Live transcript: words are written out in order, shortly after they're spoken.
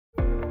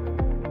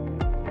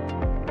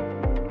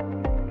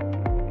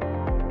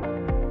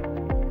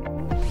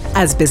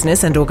As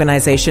business and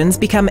organizations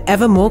become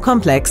ever more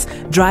complex,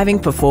 driving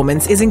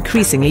performance is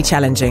increasingly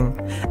challenging.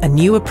 A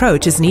new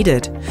approach is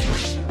needed.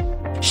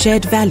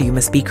 Shared value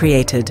must be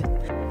created.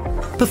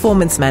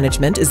 Performance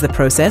management is the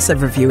process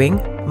of reviewing,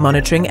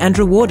 monitoring and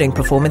rewarding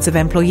performance of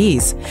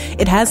employees.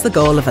 It has the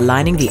goal of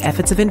aligning the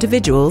efforts of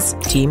individuals,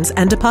 teams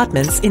and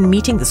departments in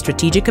meeting the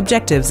strategic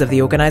objectives of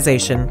the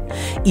organization.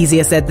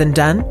 Easier said than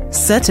done?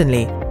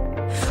 Certainly.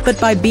 But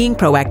by being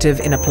proactive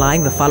in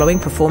applying the following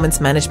performance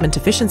management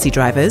efficiency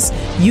drivers,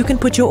 you can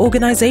put your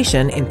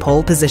organization in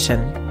pole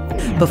position.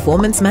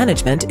 Performance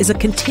management is a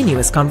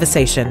continuous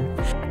conversation.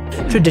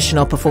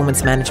 Traditional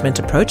performance management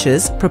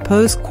approaches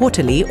propose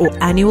quarterly or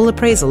annual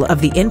appraisal of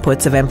the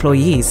inputs of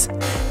employees.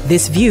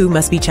 This view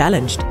must be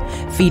challenged.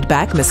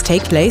 Feedback must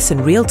take place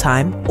in real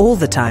time, all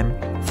the time.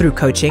 Through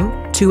coaching,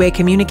 two-way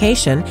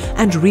communication,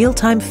 and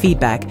real-time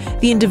feedback,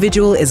 the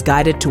individual is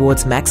guided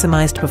towards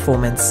maximized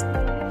performance.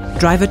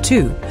 Driver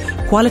 2.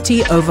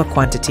 Quality over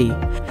quantity.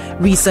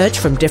 Research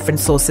from different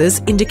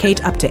sources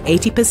indicate up to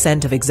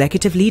 80% of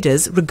executive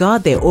leaders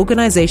regard their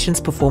organization's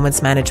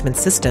performance management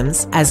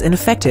systems as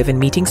ineffective in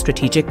meeting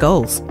strategic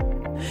goals.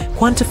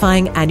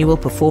 Quantifying annual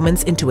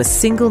performance into a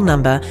single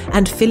number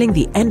and filling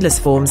the endless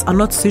forms are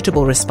not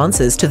suitable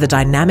responses to the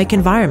dynamic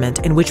environment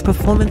in which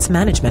performance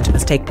management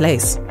must take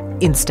place.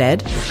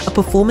 Instead, a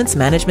performance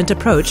management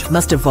approach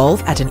must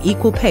evolve at an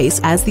equal pace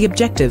as the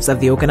objectives of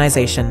the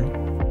organization.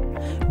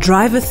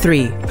 Driver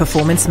 3.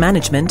 Performance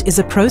management is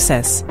a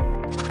process.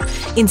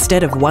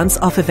 Instead of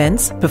once-off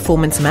events,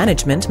 performance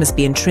management must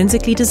be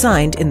intrinsically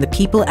designed in the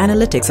people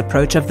analytics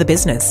approach of the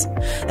business.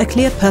 A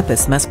clear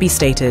purpose must be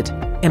stated.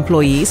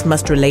 Employees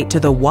must relate to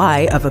the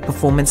why of a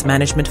performance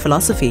management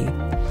philosophy.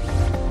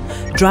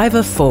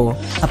 Driver 4.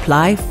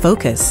 Apply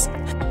focus.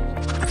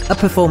 A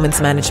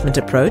performance management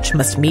approach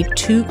must meet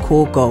two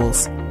core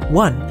goals.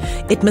 1.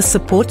 It must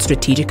support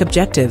strategic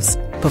objectives.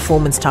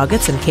 Performance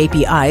targets and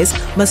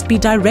KPIs must be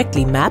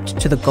directly mapped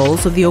to the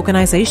goals of the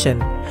organization.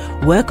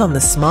 Work on the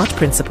SMART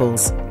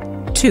principles.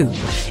 2.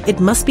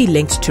 It must be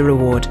linked to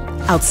reward.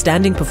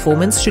 Outstanding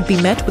performance should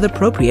be met with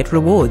appropriate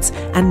rewards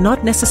and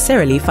not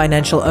necessarily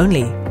financial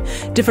only.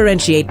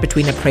 Differentiate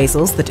between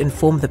appraisals that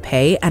inform the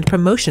pay and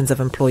promotions of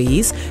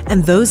employees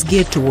and those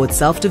geared towards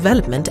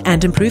self-development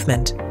and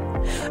improvement.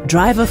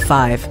 Driver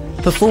 5.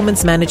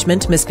 Performance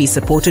management must be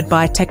supported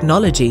by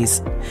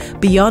technologies.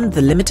 Beyond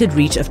the limited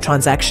reach of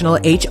transactional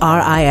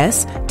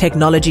HRIS,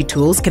 technology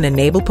tools can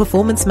enable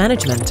performance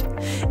management.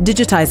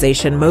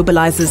 Digitization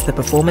mobilizes the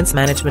performance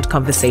management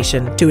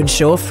conversation to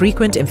ensure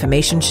frequent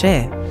information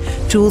share.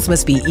 Tools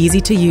must be easy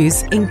to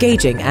use,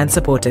 engaging, and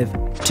supportive.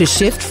 To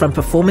shift from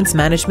performance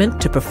management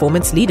to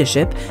performance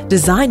leadership,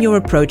 design your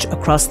approach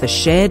across the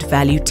shared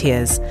value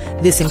tiers.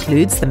 This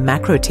includes the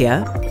macro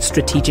tier,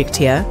 strategic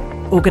tier,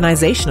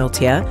 organizational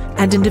tier,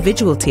 and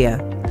individual tier.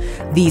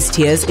 These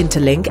tiers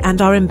interlink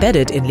and are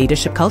embedded in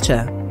leadership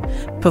culture.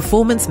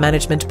 Performance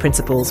management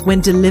principles,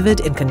 when delivered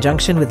in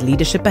conjunction with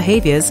leadership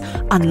behaviors,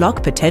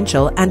 unlock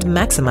potential and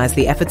maximize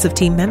the efforts of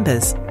team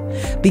members.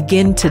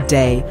 Begin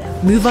today.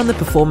 Move on the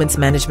performance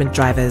management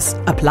drivers,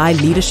 apply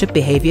leadership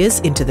behaviors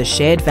into the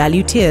shared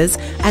value tiers,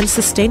 and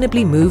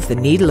sustainably move the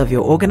needle of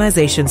your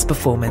organization's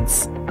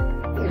performance.